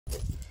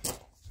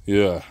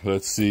Yeah,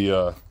 let's see.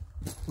 Where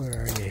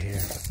are you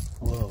here?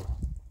 Whoa.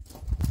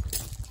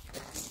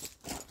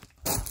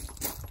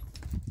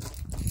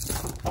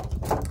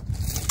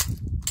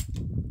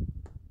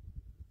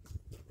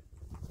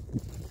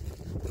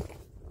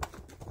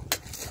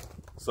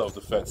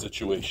 Self-defense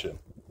situation.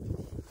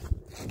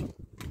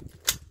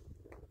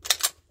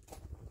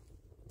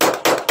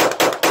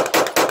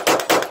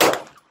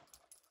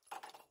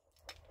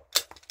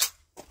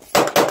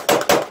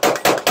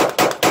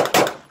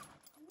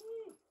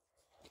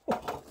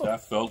 That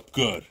felt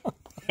good.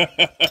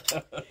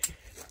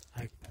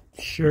 I'm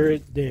sure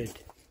it did.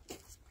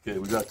 Okay,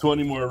 we got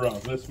 20 more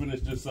rounds. Let's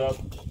finish this up.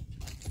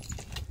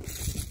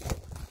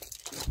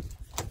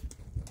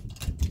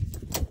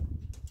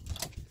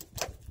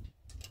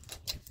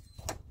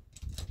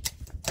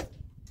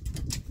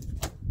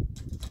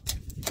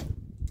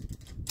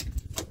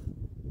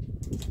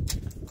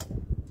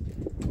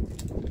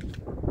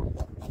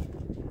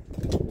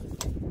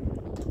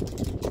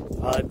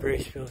 Oh, that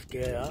brace feels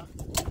good, huh?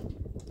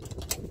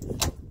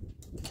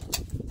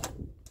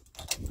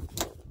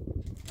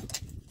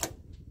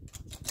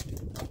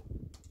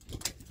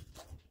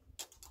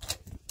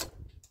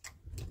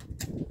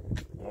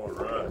 All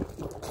right.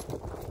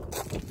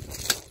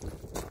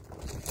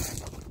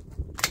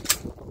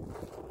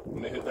 I'm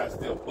gonna hit that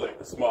steel plate,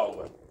 the small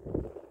one.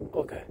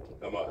 Okay.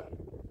 Come on.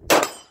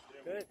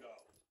 Good.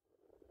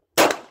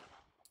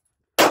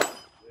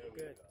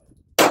 Good.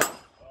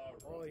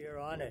 Oh, you're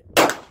on it.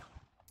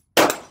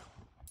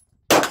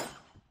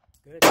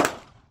 Good.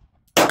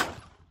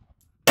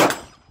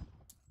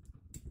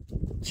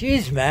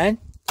 Jeez, man.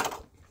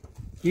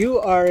 You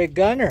are a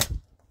gunner.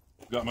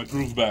 Got my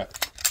groove back.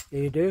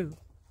 You do.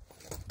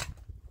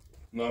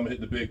 Now I'm gonna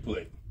hit the big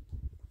plate.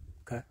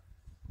 Okay.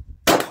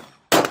 All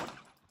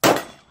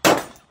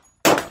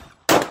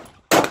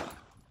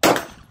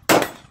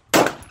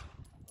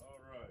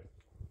right.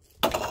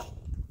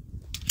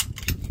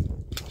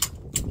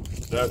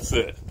 That's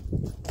it.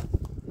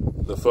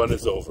 The fun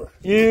is over.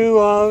 You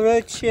are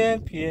a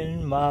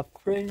champion, my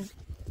friend.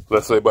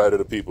 Let's say bye to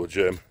the people,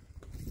 Jim.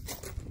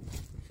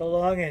 So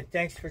long, and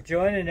thanks for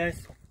joining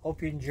us.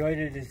 Hope you enjoyed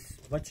it as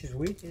much as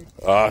we did.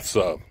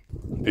 Awesome.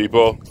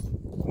 People,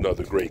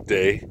 another great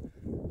day.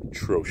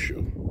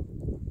 Troshu.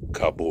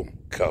 Kaboom,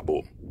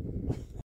 kaboom.